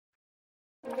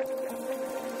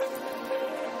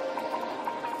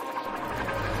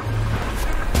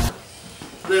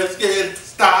Let's get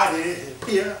started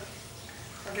here.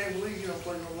 I can't believe you don't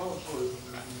play no love poetry.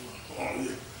 Oh,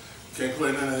 yeah. Can't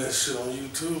play none of that shit on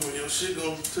YouTube when your shit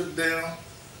gonna be took down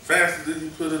faster than you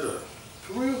put it up.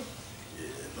 For real?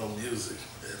 Yeah, no music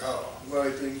at all. Why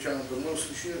you think you trying to promote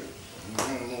some shit? I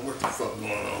don't know what the fuck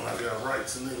going on. I got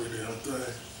rights and every damn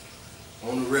thing.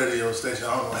 On the radio station.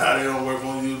 I don't know how they don't work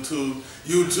on YouTube.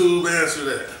 YouTube answer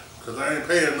that. Cause I ain't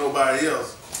paying nobody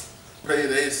else.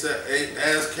 Paid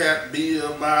ASCAP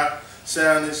bill, my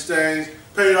sound exchange.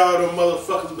 Paid all them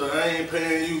motherfuckers, but I ain't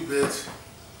paying you, bitch.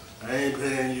 I ain't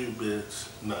paying you, bitch.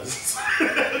 No.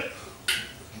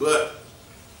 But,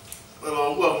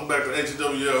 welcome back to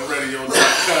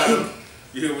HWLRADIO.COM.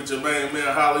 You here with your main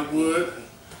man, Hollywood.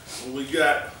 And we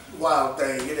got... Wild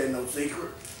thing, it ain't no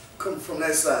secret. Coming from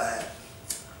that side.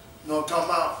 You know what I'm talking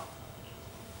about?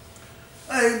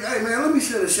 Hey man, let me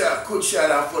send a quick shout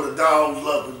out for the dogs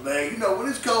lovers, man. You know, when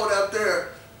it's cold out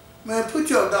there, man, put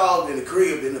your dog in the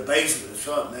crib in the basement or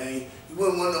something, man. You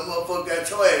wouldn't want no motherfucker got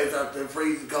your ass out there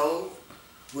freezing cold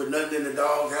with nothing in the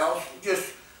dog house.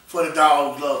 Just for the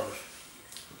dogs lovers.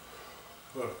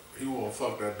 You wanna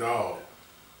fuck that dog.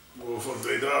 You wanna fuck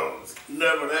their dogs.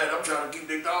 Never that. I'm trying to keep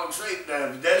their dog safe now.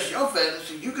 If that's your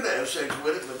fantasy, you can have sex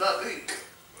with it, but not me.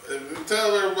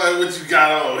 Tell everybody what you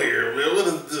got on here, man. What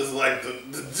is this, like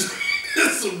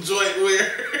some joint wear?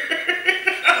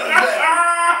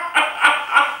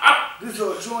 This is a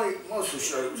joint muscle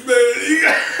shirt. Man,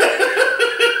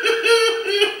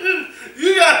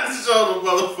 you got to show the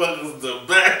motherfuckers the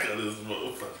back of this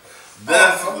motherfucker.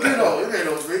 That's it ain't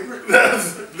no secret.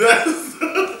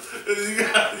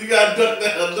 You got to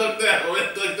duck down, man.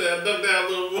 Duck down a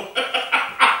little more.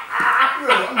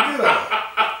 I'm get off.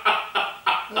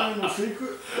 That ain't no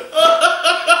secret.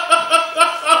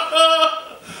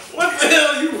 What the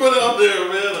hell you put out there,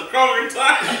 man? A Kroger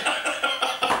tie?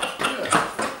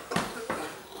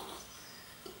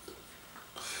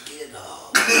 Get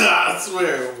off. I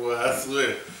swear, boy, I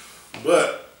swear.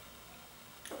 But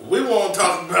we won't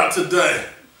talk about today.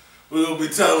 We'll be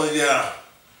telling y'all.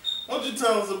 Why don't you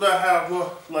tell us about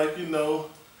how, like, you know,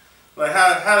 like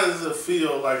how does it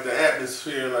feel, like the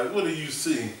atmosphere, like what do you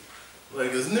see?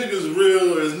 Like, is niggas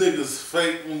real or is niggas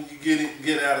fake when you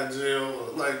get out of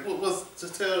jail? Like,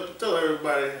 just tell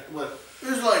everybody what.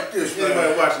 It's like this, man.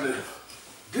 Anybody watching this?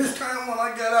 This time when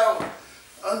I got out,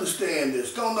 understand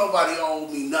this. Don't nobody owe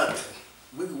me nothing.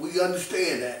 We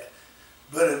understand that.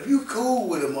 But if you cool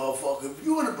with a motherfucker, if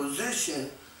you in a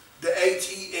position to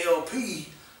HELP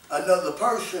another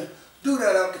person, do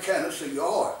that out the kindness of your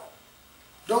heart.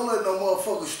 Don't let no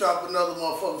motherfucker stop another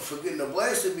motherfucker from getting a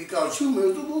blessing because you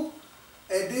miserable.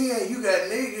 And then you got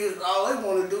niggas, all they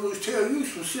want to do is tell you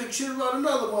some sick shit about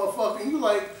another motherfucker. And you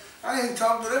like, I ain't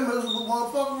talked to that miserable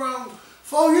motherfucker around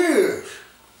 4 years.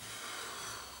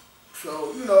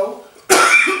 So, you know,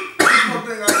 there's one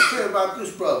thing I can say about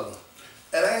this brother.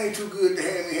 And I ain't too good to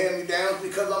hand me downs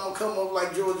because I'm going to come up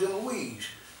like George and Louise.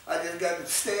 I just got to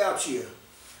stay out here.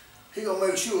 He going to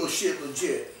make sure shit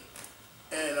legit.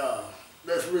 And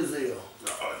that's Rizzo.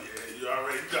 Oh, yeah, you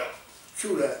already know.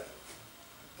 True that.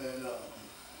 And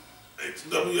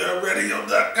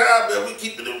HWLRadio.com, man, we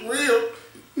keeping it real.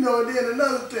 You know, and then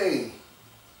another thing.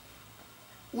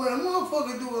 When a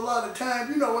motherfucker do a lot of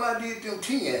time, you know, when I did them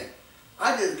 10,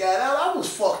 I just got out, I was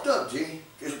fucked up, G.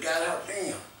 Just got out,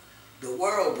 damn. The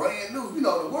world brand new. You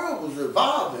know, the world was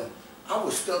evolving. I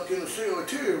was stuck in a cell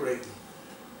deteriorating.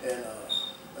 And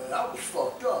I was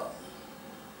fucked up.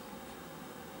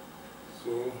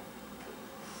 So?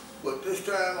 But this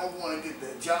time I'm going to get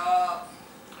that job.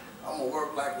 I'm going to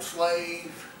work like a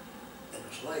slave, and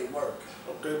the slave work.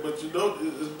 Okay, but you know,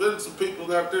 there's been some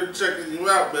people out there checking you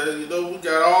out, man. You know, we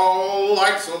got all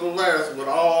likes on the last one,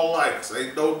 all likes.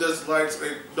 Ain't no dislikes,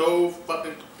 ain't no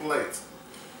fucking complaints.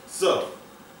 So,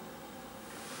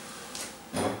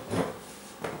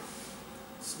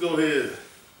 let's go ahead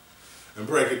and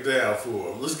break it down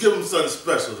for them. Let's give them something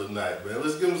special tonight, man.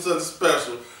 Let's give them something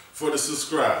special for the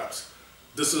subscribes.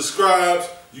 The subscribes,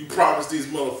 you promised these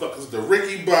motherfuckers, the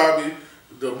Ricky Bobby,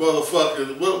 the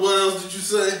motherfucker, what else did you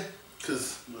say?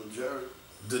 Cause The jerk.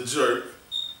 The jerk.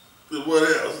 What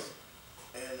else?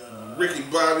 And Ricky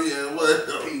Bobby and what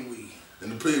else? Pee-wee.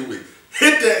 And the Pee-wee.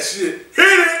 Hit that shit.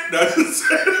 Hit it! No, just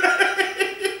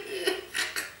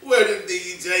where the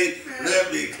DJ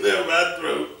let me clear my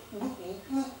throat.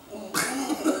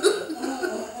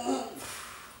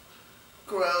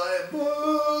 Girl, like, boo,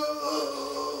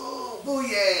 boo,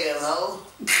 yeah, ho.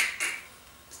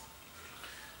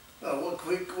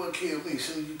 What killed me? As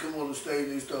soon as you come on the stage,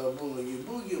 they start bullying you.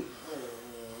 Boo you.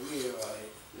 Yeah,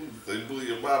 right.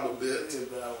 mama, bitch. Yeah,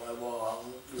 but I was like, well,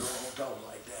 you don't talk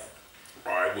like that.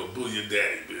 Alright, well, boo your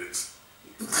daddy, bitch.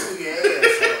 Boo your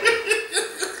asshole.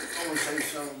 I'm gonna say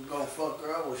something gonna fuck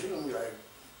her up, or she gonna be like,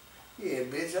 yeah,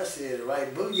 bitch, I said it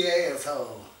right. Boo your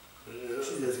asshole. Yeah.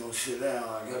 She just gonna sit down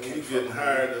like I can't You getting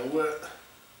higher than what?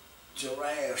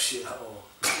 Giraffe shithole.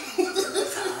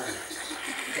 That's high.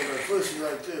 Cause her pussy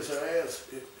like this, her ass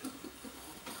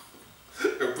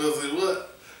Her pussy what?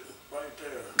 right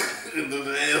there. And then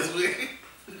the ass wig.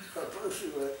 Her pussy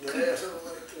right the asshole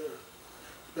right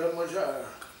there. That much higher.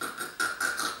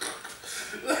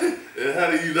 And how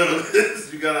do you know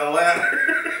this? You got a ladder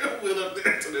went up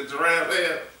there to the giraffe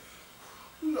head.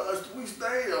 You know, we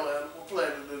stayed on Animal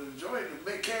Planet in the joint,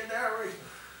 the Big Cat Diary.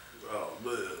 Oh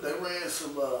man. They ran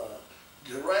some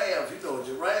giraffes. You know, a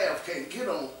giraffe can't get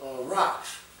on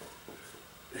rocks.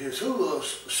 His hooves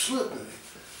slipping,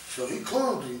 so he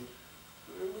clumsy.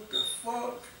 What the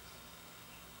fuck?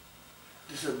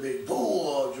 This a big bull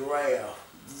or giraffe.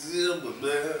 Yeah, but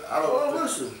man, I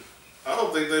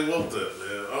don't think they want that,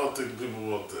 man. I don't think people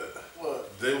want that.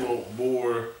 What? They want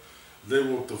more. They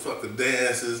want the fucking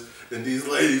dances, and these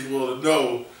ladies want to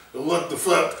know what the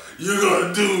fuck you're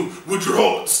gonna do with your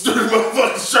whole stupid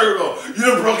motherfucking shirt on. You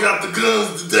done broke out the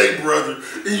guns today, brother,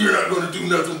 and you're not gonna do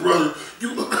nothing, brother.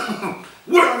 You, what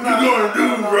you gonna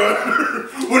do, brother?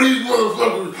 What these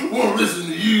motherfuckers want to listen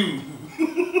to you?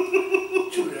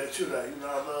 True that. You know, I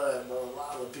love that, but a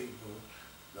lot of people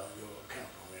don't give account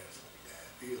on ass like that.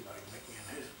 He was like making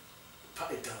his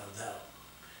pythons out.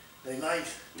 They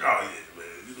nice. Oh yeah,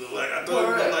 man. You look like I thought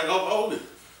you looked like I'm old.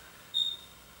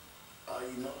 Oh,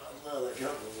 you know, I love that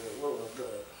couple, man. What was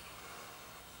that?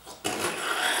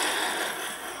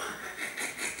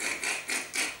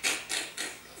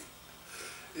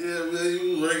 Yeah, man, you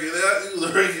was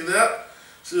working out.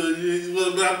 So what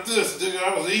about this? Nigga, I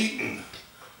was eating.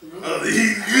 I was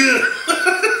eating good.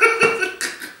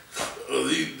 I was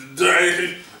eating the dirty.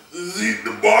 I was eating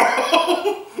the bar.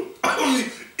 I was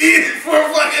eating for a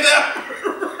fucking hour.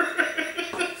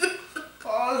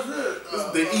 Oh, is it?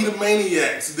 The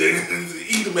eatomaniacs, nigga. The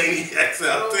etomaniacs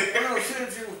out there. What else said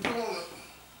you was doing it?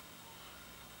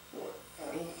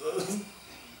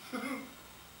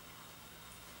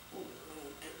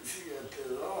 She got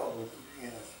that all, but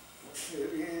yeah. Shit,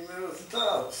 you ain't know at the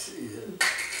top. Shit.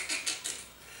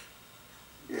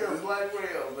 Yeah, black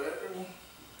whale, man.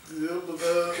 Yeah, but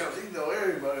Cause he know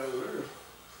everybody over there.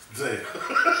 damn.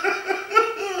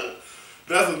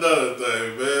 That's another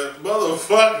thing, man.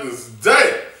 Motherfuckers,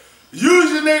 damn.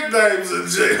 Use your nicknames in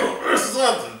jail or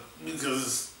something.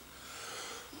 Because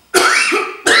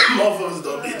motherfuckers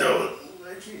don't be knowing.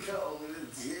 They keep calling me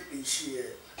this Jimmy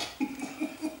shit. I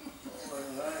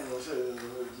ain't gonna say this,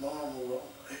 his mama was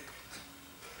like,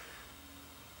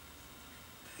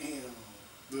 damn.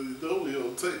 You know we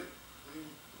don't take.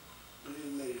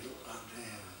 These niggas, oh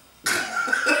damn.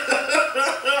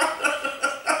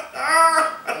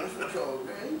 That's what y'all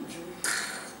man, Jimmy.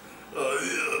 Oh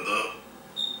yeah, no.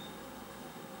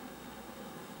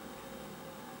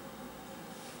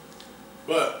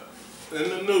 But in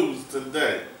the news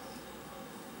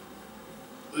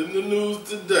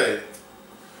today,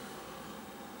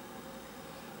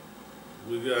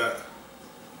 we got,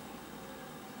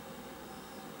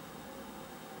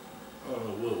 I don't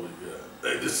know what we got.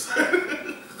 They just I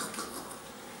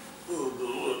don't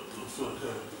know what the fuck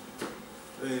happened.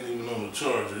 They ain't even on the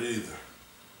charger either.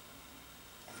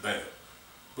 Damn.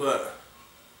 But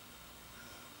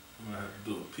I'm gonna have to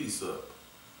do a piece up.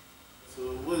 So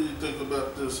what do you think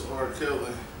about this R.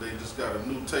 Kelly? They just got a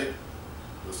new tape,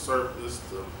 the surface,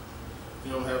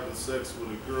 him having sex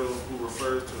with a girl who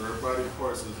refers to her body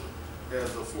parts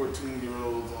as a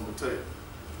 14-year-old on the tape.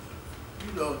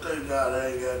 You know, thank God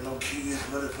I ain't got no kids,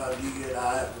 but if I do get, I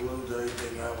have to lose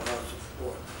everything I was hustling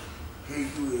for. He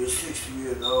is 60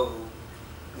 years old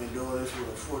and doing this with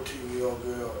a 14-year-old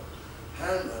girl.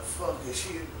 How the fuck is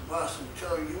she possibly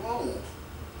turn you on?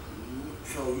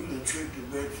 So you done tricked the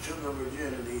bitch, took her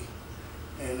virginity,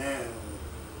 and then,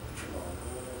 you know,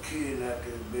 kidnapped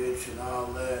this bitch and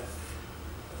all that.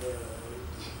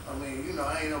 I mean, you know,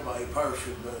 I ain't nobody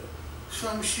perfect, but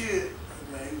some shit,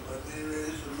 man, he was like, man,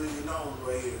 there's $1 million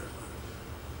right here.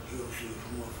 He'll see if a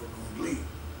motherfucker gonna bleed.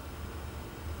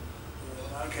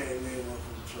 I came in,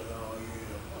 motherfucker say, oh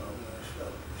yeah, oh man,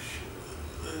 stop this shit.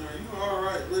 Are you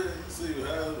alright, man? You see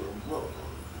how the motherfucker.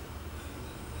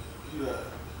 You got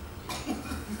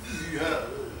you got it.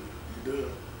 You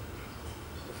done.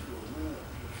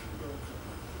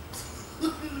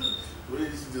 Well, you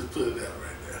should just put it out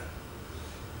right now.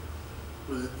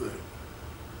 What do you think?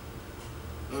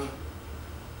 Huh?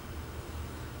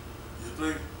 You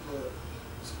think? You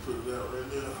should put it out right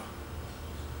now.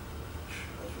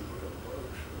 That's some real work.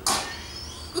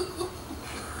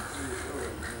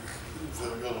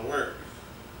 Instead of go to work.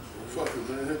 Well, fuck it,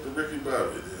 man. Hit the Ricky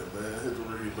Bobby then, man. Hit the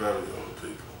Ricky Bobby on the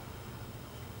people.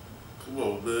 Come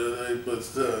on, man. Ain't much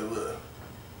time left.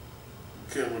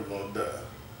 The camera gonna die.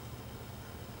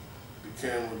 The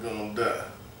camera gonna die.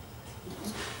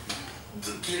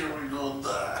 The camera gonna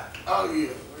die. Oh,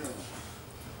 yeah.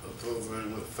 I told you ain't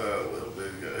much time left, man.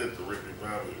 You gotta hit the Ricky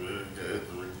Bobby, man. You gotta hit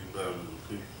the Ricky Bobby with the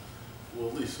people. Well,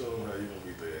 at least show them how you gonna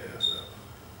beat their ass out.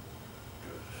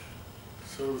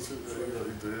 Show the shit how you gonna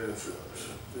beat their ass out,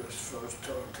 man. This first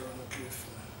time kiss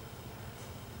me.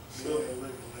 Show them,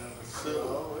 Man. show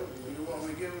them. Oh, wait, you want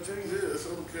me to give it to you? Yeah,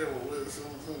 show the camera, man. Show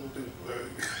the people,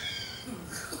 man.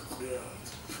 Yeah.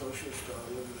 First you start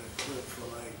looking at clip for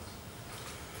like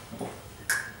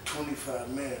 25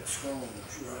 minutes screaming,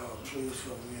 y'all, please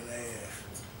fuck me in the ass.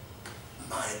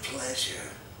 My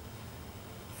pleasure.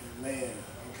 And man,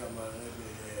 I'm talking about that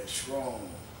big ass strong.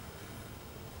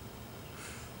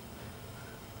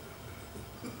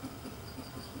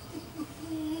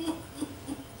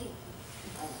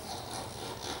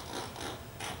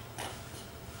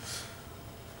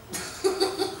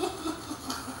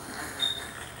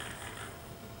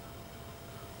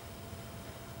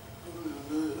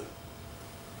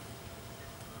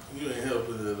 You ain't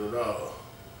helping it at all.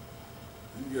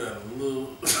 You got a little,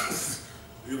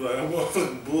 you like a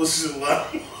motherfucking bullshit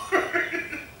line.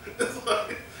 It's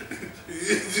like,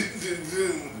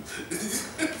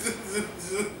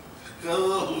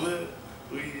 hello, man.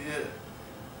 Where you at?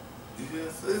 You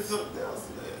gotta say something else,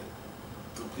 man.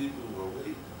 The people who are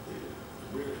waiting, man.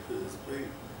 America is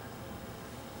waiting.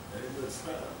 Ain't much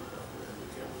time, man. The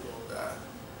camera gonna die.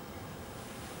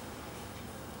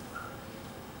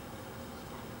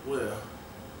 Well,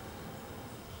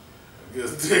 I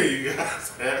guess there you guys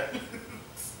have it.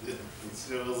 The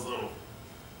show's over.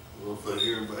 We'll let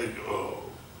everybody go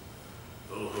home.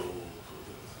 Go home.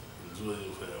 Enjoy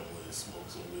your family. Smoke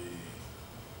some weed.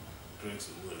 Drink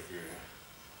some liquor.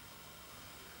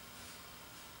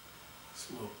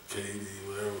 Smoke KD,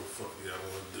 whatever the fuck y'all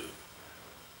want to do.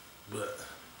 But,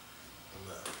 I'm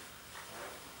not.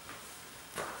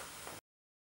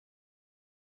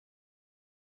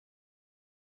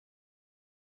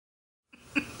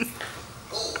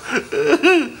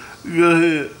 Go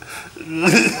ahead.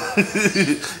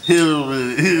 Hit him with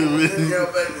it. Hit him with Let's it. go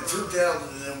back to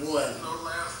 2001.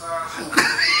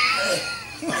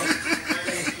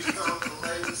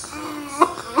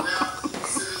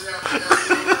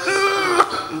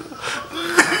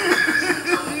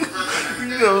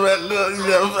 You go back up. You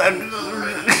go back up.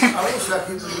 I wish I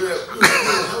could do that.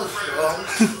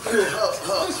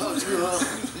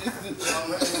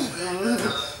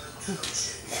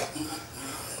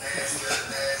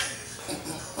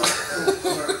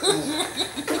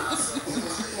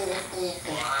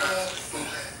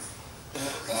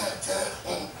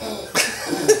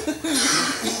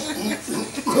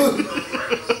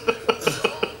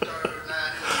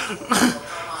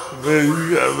 Man,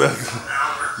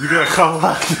 you gotta call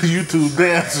out the YouTube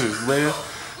dancers, man.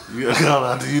 You gotta call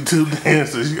out the YouTube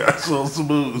dancers. You gotta show some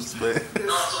moves, man.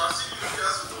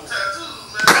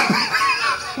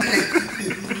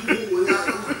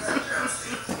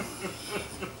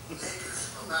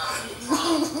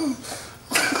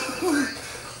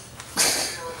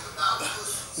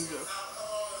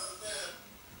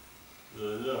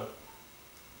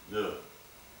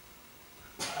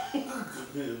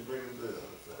 Yeah. Bring it down.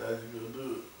 So how you gonna do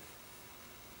it?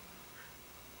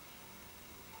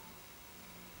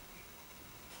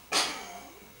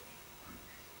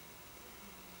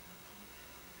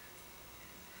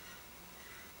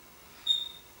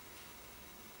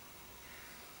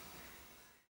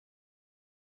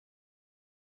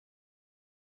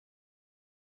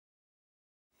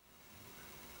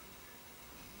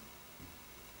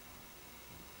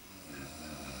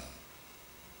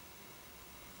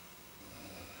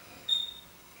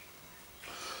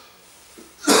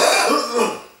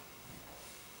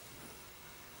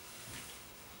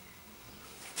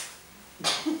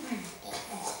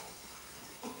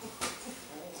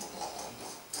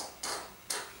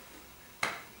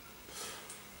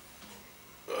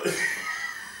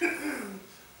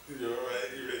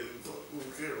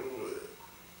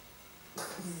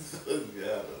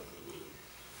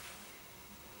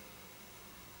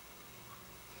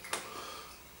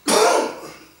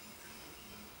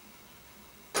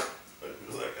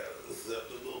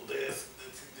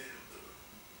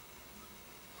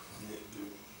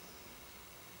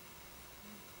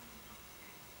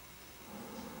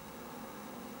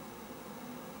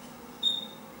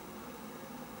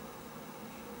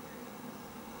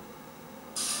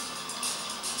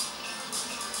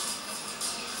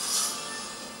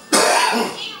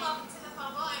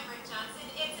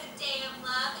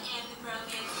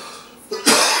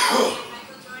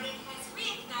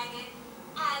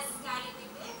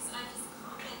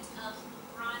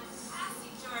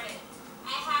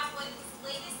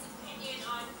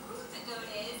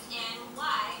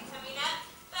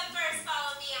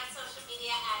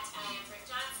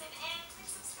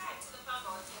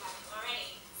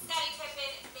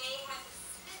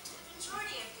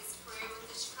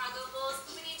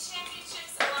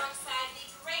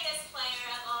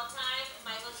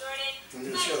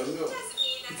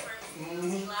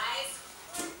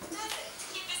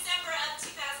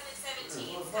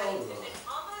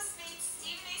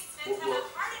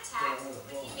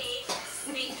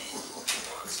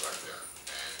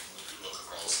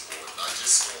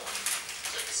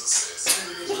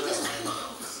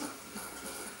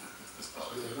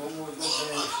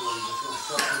 for you. It's gonna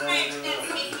suck it all in up.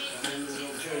 I'm just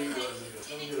gonna tell you what it is.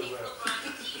 Let me get a wrap.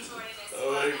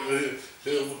 Alright, good.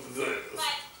 Hit him with the dance.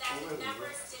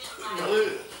 Go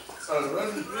ahead. Are you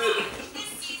ready? Yeah. This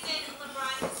season,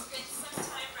 LeBron has spent some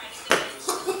time riding the bench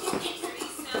with injury,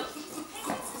 so the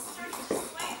Pistons have started to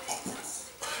sway when it comes to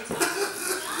the go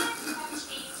time. None have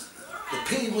changed or The have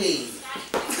Pee-wee.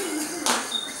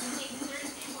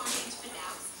 Thursday morning to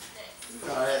announce this. I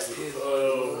had to hit it.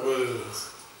 Oh, man.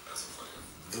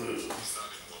 Damn.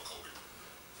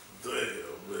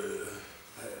 Damn, man.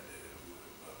 I had to hit it,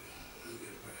 buddy. Let me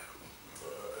get a wrap.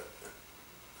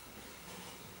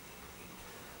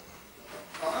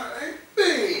 All right,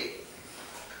 big.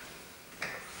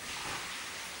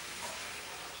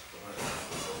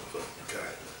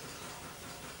 Okay.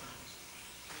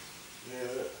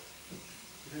 Yeah.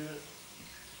 Yeah.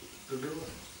 The door.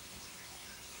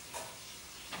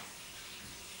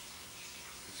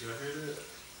 Did y'all hear that?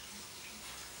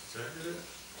 Did y'all hear that?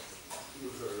 You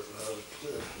heard about it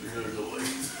clear. You gotta go like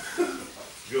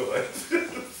go like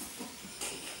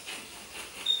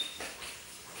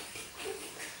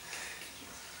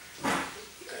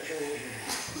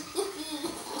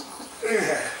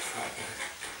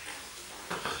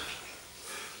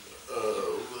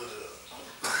Oh, man.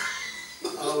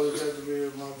 I always have to be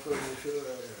in my fucking shirt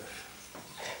ass.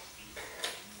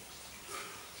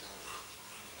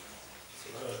 So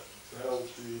how old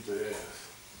do you ass?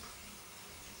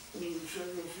 You check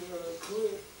and see how that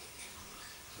clip.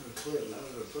 A clip, not a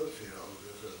pussy hole,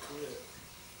 just a clip.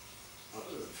 I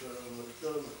was trying to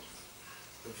stomach.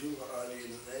 But you were already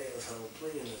in an asshole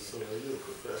playing it. So are you a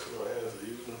professional ass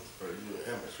eater or are you an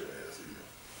amateur ass eater?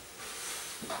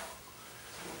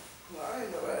 Well, I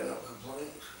ain't never had no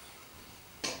complaints.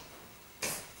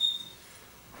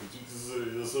 Would you consider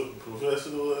yourself a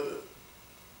professional at it?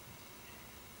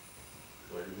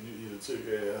 Like if you eat a chick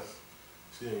ass,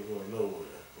 she ain't going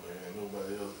nowhere. Like ain't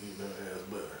nobody else eating her ass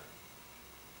better.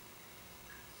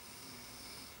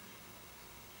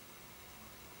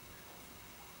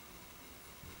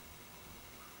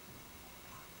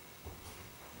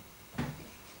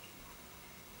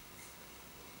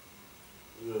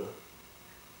 Yeah.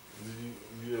 Did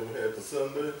you ever had the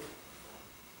Sunday?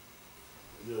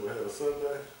 You ever had a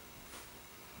Sunday?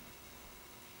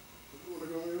 You wanna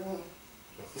go in one?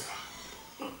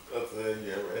 I said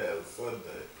you ever had a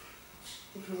Sunday.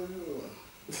 What you doing?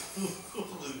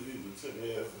 You took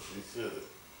ass and she should have.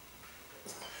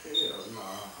 Hell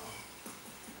nah.